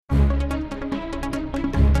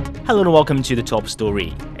Hello and welcome to The Top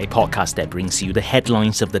Story, a podcast that brings you the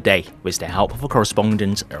headlines of the day with the help of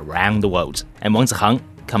correspondents around the world. I'm Wang Zihang.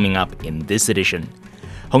 Coming up in this edition,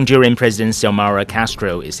 Honduran President Xiomara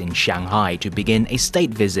Castro is in Shanghai to begin a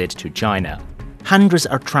state visit to China. Hundreds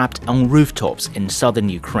are trapped on rooftops in southern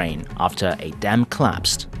Ukraine after a dam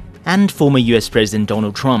collapsed. And former US President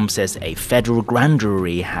Donald Trump says a federal grand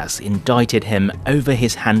jury has indicted him over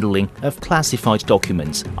his handling of classified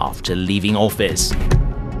documents after leaving office.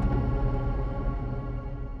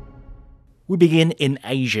 We begin in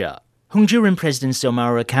Asia. Honduran President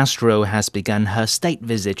Xiomara Castro has begun her state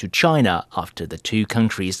visit to China after the two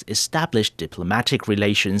countries established diplomatic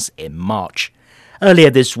relations in March. Earlier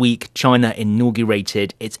this week, China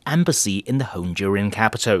inaugurated its embassy in the Honduran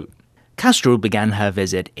capital. Castro began her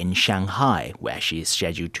visit in Shanghai, where she is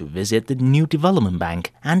scheduled to visit the New Development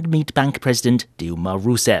Bank and meet Bank President Dilma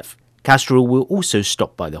Rousseff. Castro will also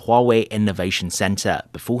stop by the Huawei Innovation Center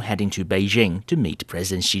before heading to Beijing to meet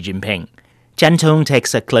President Xi Jinping. Chen Tong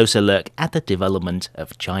takes a closer look at the development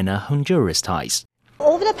of China-Honduras ties.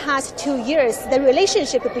 Over the past 2 years, the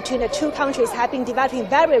relationship between the two countries have been developing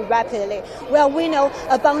very rapidly. Well, we know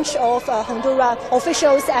a bunch of Honduran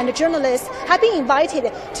officials and journalists have been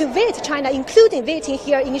invited to visit China, including visiting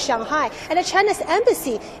here in Shanghai. And China's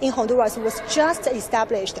embassy in Honduras was just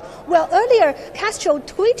established. Well, earlier, Castro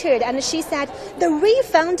tweeted and she said the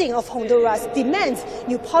refounding of Honduras demands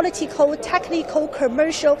new political, technical,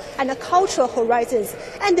 commercial, and cultural horizons.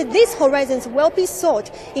 And these horizons will be sought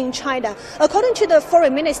in China. According to the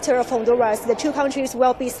Foreign Minister of Honduras, the two countries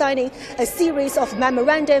will be signing a series of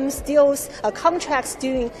memorandums, deals, contracts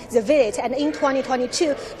during the visit. And in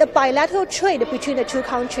 2022, the bilateral trade between the two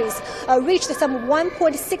countries reached some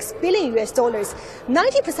 $1.6 billion.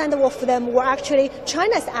 90% of them were actually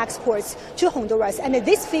China's exports to Honduras. And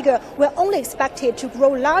this figure will only expected to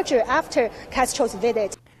grow larger after Castro's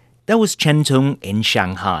visit. That was Chen Tong in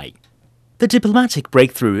Shanghai. The diplomatic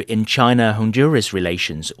breakthrough in China-Honduras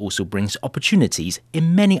relations also brings opportunities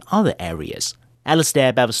in many other areas.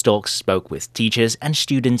 Alistair Beverstock spoke with teachers and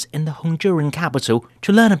students in the Honduran capital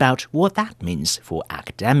to learn about what that means for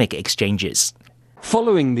academic exchanges.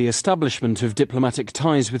 Following the establishment of diplomatic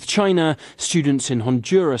ties with China, students in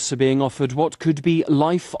Honduras are being offered what could be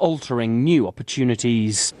life-altering new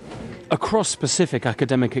opportunities. A cross-Pacific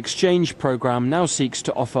academic exchange program now seeks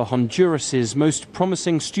to offer Honduras's most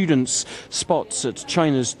promising students spots at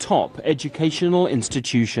China's top educational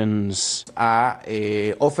institutions. China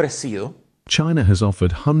has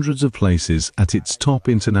offered hundreds of places at its top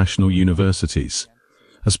international universities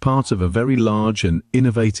as part of a very large and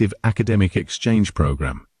innovative academic exchange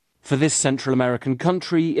program. For this Central American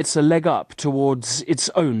country, it's a leg up towards its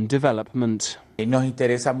own development. We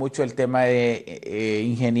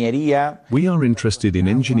are interested in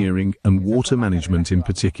engineering and water management in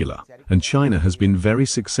particular, and China has been very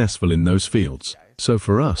successful in those fields. So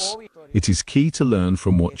for us, it is key to learn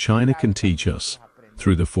from what China can teach us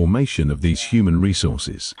through the formation of these human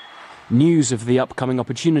resources. News of the upcoming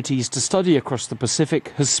opportunities to study across the Pacific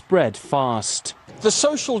has spread fast. The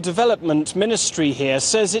Social Development Ministry here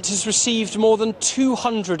says it has received more than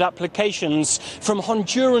 200 applications from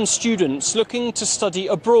Honduran students looking to study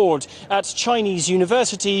abroad at Chinese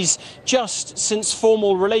universities just since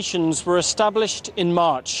formal relations were established in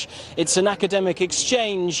March. It's an academic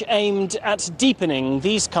exchange aimed at deepening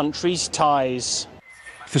these countries' ties.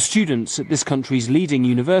 For students at this country's leading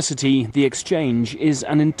university, the exchange is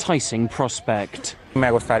an enticing prospect. I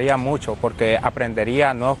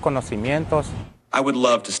would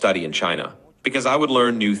love to study in China because I would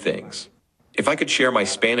learn new things. If I could share my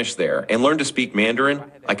Spanish there and learn to speak Mandarin,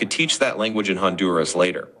 I could teach that language in Honduras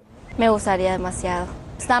later. Me gustaría demasiado.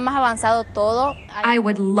 Está más avanzado todo. I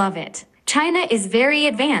would love it. China is very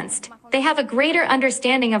advanced. They have a greater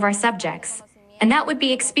understanding of our subjects. And that would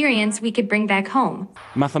be experience we could bring back home.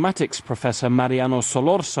 Mathematics professor Mariano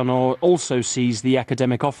Solórzano also sees the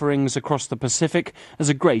academic offerings across the Pacific as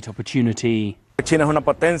a great opportunity. China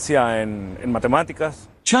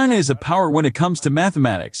is a power when it comes to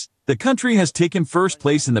mathematics. The country has taken first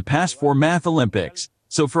place in the past 4 Math Olympics.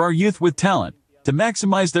 So for our youth with talent, to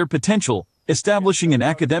maximize their potential, establishing an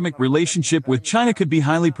academic relationship with China could be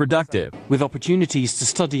highly productive. With opportunities to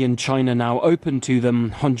study in China now open to them,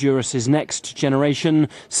 Honduras's next generation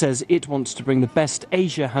says it wants to bring the best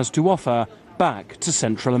Asia has to offer back to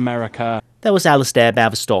Central America. That was Alistair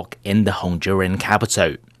Beverstock in the Honduran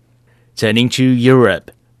capital. Turning to Europe,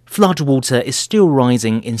 floodwater is still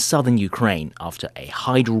rising in southern Ukraine after a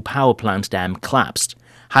hydropower plant dam collapsed.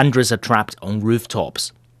 Hundreds are trapped on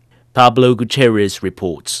rooftops. Pablo Gutierrez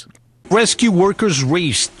reports. Rescue workers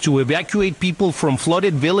raced to evacuate people from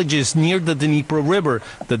flooded villages near the Dnipro River.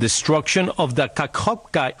 The destruction of the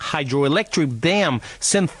Kakhovka hydroelectric dam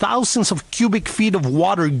sent thousands of cubic feet of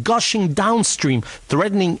water gushing downstream,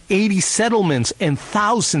 threatening 80 settlements and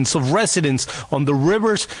thousands of residents on the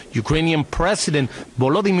rivers. Ukrainian President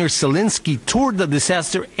Volodymyr Zelensky toured the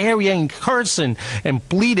disaster area in Kherson and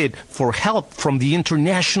pleaded for help from the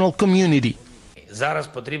international community.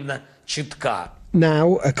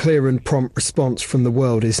 Now, a clear and prompt response from the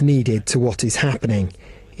world is needed to what is happening.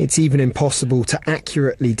 It's even impossible to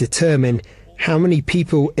accurately determine how many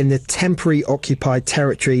people in the temporary occupied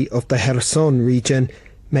territory of the Kherson region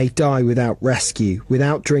may die without rescue,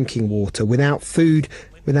 without drinking water, without food,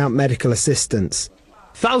 without medical assistance.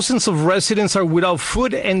 Thousands of residents are without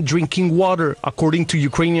food and drinking water. According to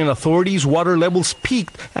Ukrainian authorities, water levels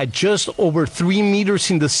peaked at just over 3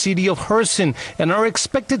 meters in the city of Kherson and are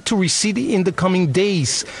expected to recede in the coming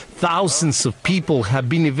days. Thousands of people have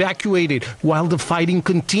been evacuated while the fighting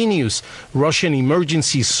continues. Russian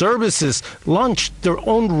emergency services launched their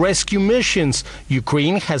own rescue missions.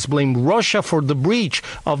 Ukraine has blamed Russia for the breach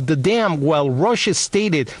of the dam, while Russia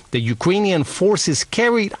stated that Ukrainian forces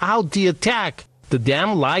carried out the attack. The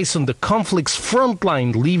dam lies on the conflict's front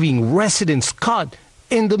line, leaving residents caught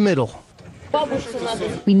in the middle.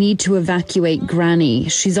 We need to evacuate Granny.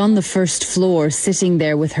 She's on the first floor, sitting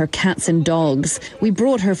there with her cats and dogs. We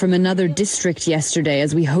brought her from another district yesterday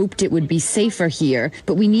as we hoped it would be safer here,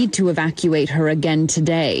 but we need to evacuate her again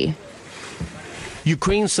today.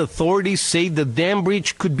 Ukraine's authorities say the dam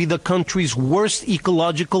breach could be the country's worst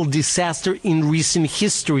ecological disaster in recent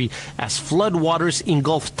history, as floodwaters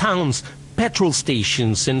engulf towns, petrol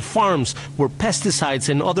stations and farms where pesticides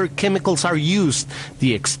and other chemicals are used.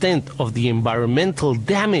 The extent of the environmental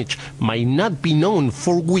damage might not be known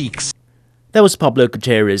for weeks. That was Pablo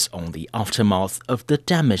Gutierrez on the aftermath of the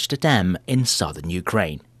damaged dam in southern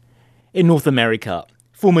Ukraine. In North America,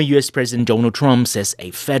 former US President Donald Trump says a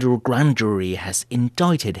federal grand jury has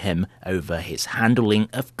indicted him over his handling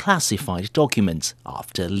of classified documents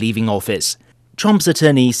after leaving office. Trump's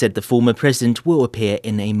attorney said the former president will appear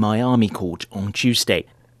in a Miami court on Tuesday.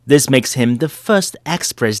 This makes him the first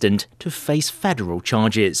ex-president to face federal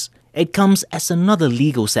charges. It comes as another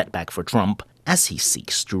legal setback for Trump as he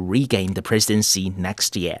seeks to regain the presidency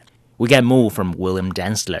next year. We get more from William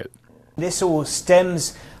Denslow. This all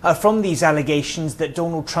stems from these allegations that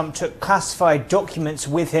Donald Trump took classified documents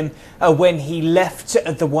with him when he left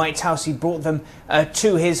the White House. He brought them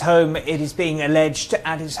to his home, it is being alleged,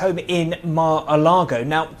 at his home in Mar-a-Lago.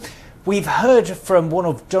 Now, we've heard from one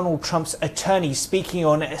of Donald Trump's attorneys speaking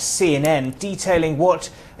on CNN, detailing what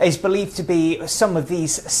is believed to be some of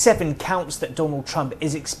these 7 counts that Donald Trump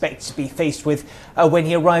is expected to be faced with when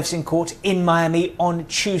he arrives in court in Miami on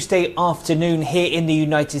Tuesday afternoon here in the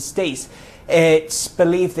United States. It's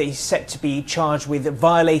believed that he's set to be charged with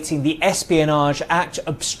violating the Espionage Act,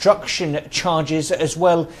 obstruction charges, as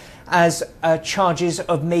well as charges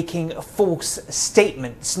of making false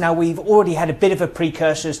statements. Now, we've already had a bit of a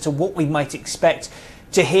precursor as to what we might expect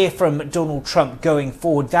to hear from Donald Trump going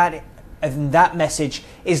forward. That message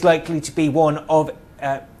is likely to be one of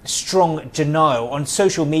strong denial. On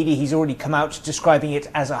social media, he's already come out describing it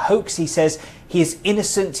as a hoax. He says he is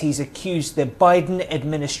innocent. He's accused the Biden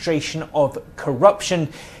administration of corruption.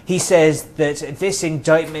 He says that this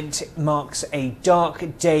indictment marks a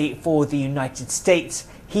dark day for the United States.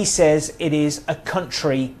 He says it is a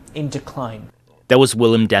country in decline. That was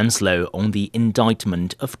William Denslow on the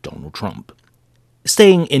indictment of Donald Trump.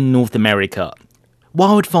 Staying in North America,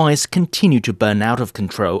 wildfires continue to burn out of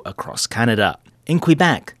control across Canada. In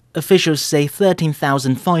Quebec, officials say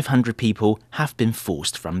 13,500 people have been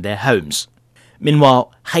forced from their homes.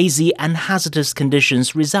 Meanwhile, hazy and hazardous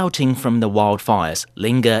conditions resulting from the wildfires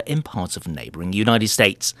linger in parts of neighboring United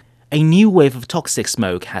States. A new wave of toxic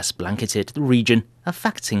smoke has blanketed the region,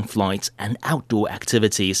 affecting flights and outdoor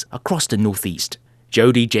activities across the Northeast.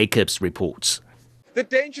 Jody Jacobs reports. The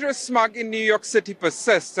dangerous smog in New York City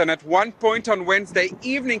persists, and at one point on Wednesday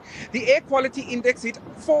evening, the air quality index hit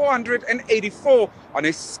 484 on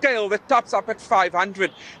a scale that tops up at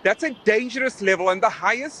 500. That's a dangerous level and the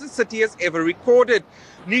highest the city has ever recorded.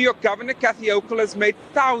 New York Governor Kathy Hochul has made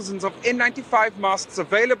thousands of N95 masks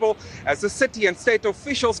available as the city and state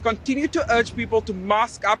officials continue to urge people to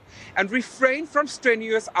mask up and refrain from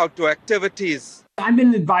strenuous outdoor activities. I've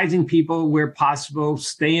been advising people where possible,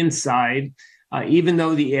 stay inside. Even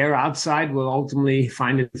though the air outside will ultimately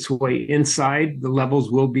find its way inside, the levels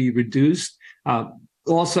will be reduced.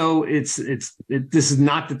 Also, this is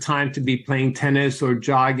not the time to be playing tennis or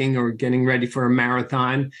jogging or getting ready for a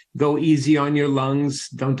marathon. Go easy on your lungs.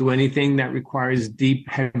 Don't do anything that requires deep,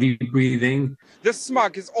 heavy breathing. The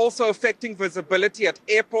smog is also affecting visibility at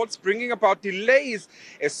airports, bringing about delays,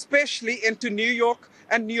 especially into New York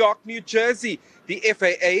and New Jersey. The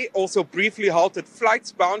FAA also briefly halted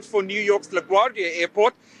flights bound for New York's LaGuardia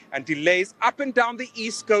Airport, and delays up and down the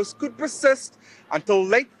East Coast could persist until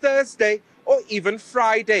late Thursday or even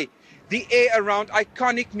Friday. The air around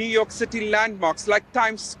iconic New York City landmarks like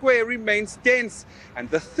Times Square remains dense, and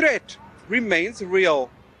the threat remains real.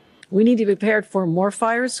 We need to be prepared for more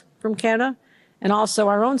fires from Canada and also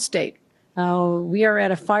our own state. We are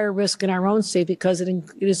at a fire risk in our own state because it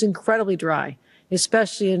is incredibly dry,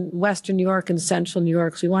 especially in Western New York and Central New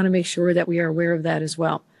York. So we want to make sure that we are aware of that as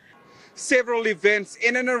well. Several events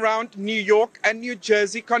in and around New York and New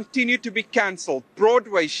Jersey continue to be cancelled.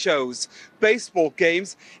 Broadway shows, baseball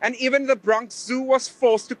games, and even the Bronx Zoo was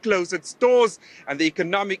forced to close its doors. And the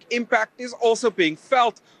economic impact is also being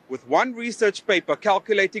felt, with one research paper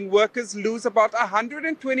calculating workers lose about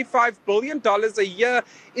 $125 billion a year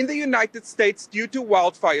in the United States due to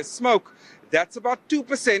wildfire smoke. That's about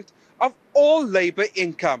 2% of all labor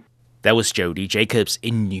income. That was Jody Jacobs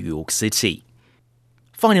in New York City.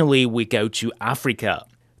 Finally, we go to Africa.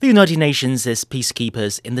 The United Nations says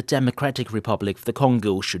peacekeepers in the Democratic Republic of the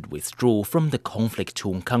Congo should withdraw from the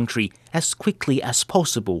conflict-torn country as quickly as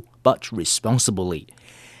possible, but responsibly.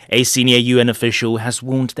 A senior UN official has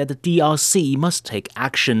warned that the DRC must take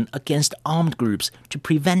action against armed groups to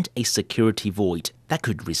prevent a security void that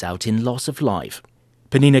could result in loss of life.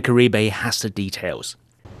 Penina Karibe has the details.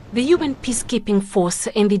 The UN peacekeeping force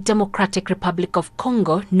in the Democratic Republic of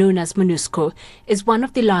Congo, known as MONUSCO, is one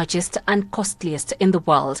of the largest and costliest in the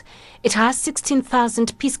world. It has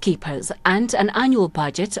 16,000 peacekeepers and an annual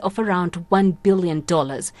budget of around $1 billion.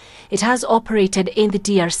 It has operated in the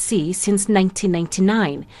DRC since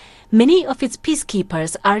 1999. Many of its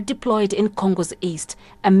peacekeepers are deployed in Congo's east,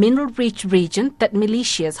 a mineral-rich region that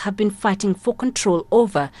militias have been fighting for control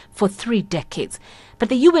over for 3 decades. But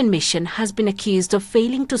the UN mission has been accused of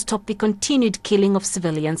failing to stop the continued killing of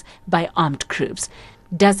civilians by armed groups.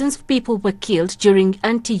 Dozens of people were killed during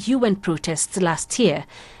anti-UN protests last year.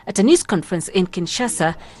 At a news conference in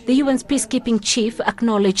Kinshasa, the UN's peacekeeping chief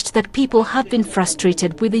acknowledged that people have been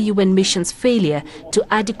frustrated with the UN mission's failure to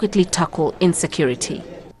adequately tackle insecurity.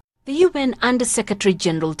 The UN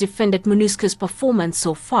Under-Secretary-General defended MONUSCO's performance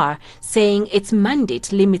so far, saying its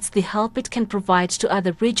mandate limits the help it can provide to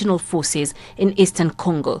other regional forces in eastern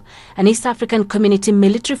Congo. An East African Community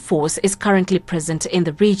military force is currently present in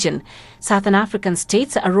the region. Southern African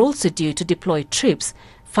states are also due to deploy troops.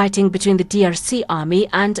 Fighting between the DRC army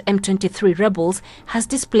and M23 rebels has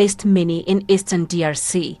displaced many in eastern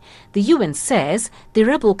DRC. The UN says the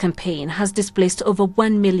rebel campaign has displaced over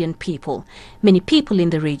 1 million people. Many people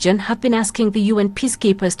in the region have been asking the UN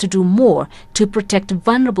peacekeepers to do more to protect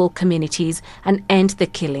vulnerable communities and end the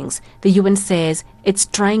killings. The UN says it's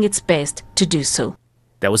trying its best to do so.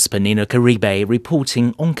 That was Penina Karibe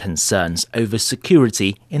reporting on concerns over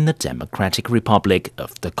security in the Democratic Republic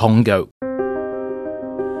of the Congo.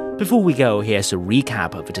 Before we go, here's a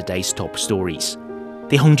recap of today's top stories.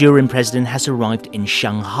 The Honduran president has arrived in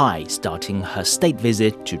Shanghai, starting her state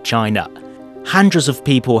visit to China. Hundreds of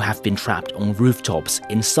people have been trapped on rooftops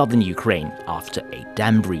in southern Ukraine after a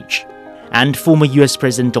dam breach. And former US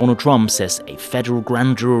President Donald Trump says a federal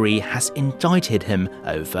grand jury has indicted him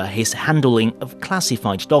over his handling of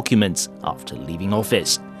classified documents after leaving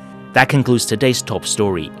office. That concludes today's top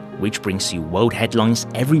story, which brings you world headlines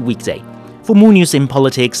every weekday. For more news in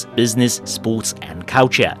politics, business, sports and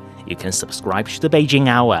culture, you can subscribe to the Beijing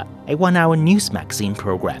Hour, a 1-hour news magazine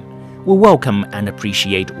program. We welcome and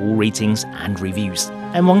appreciate all ratings and reviews.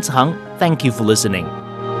 I'm Wang Cihang. Thank you for listening.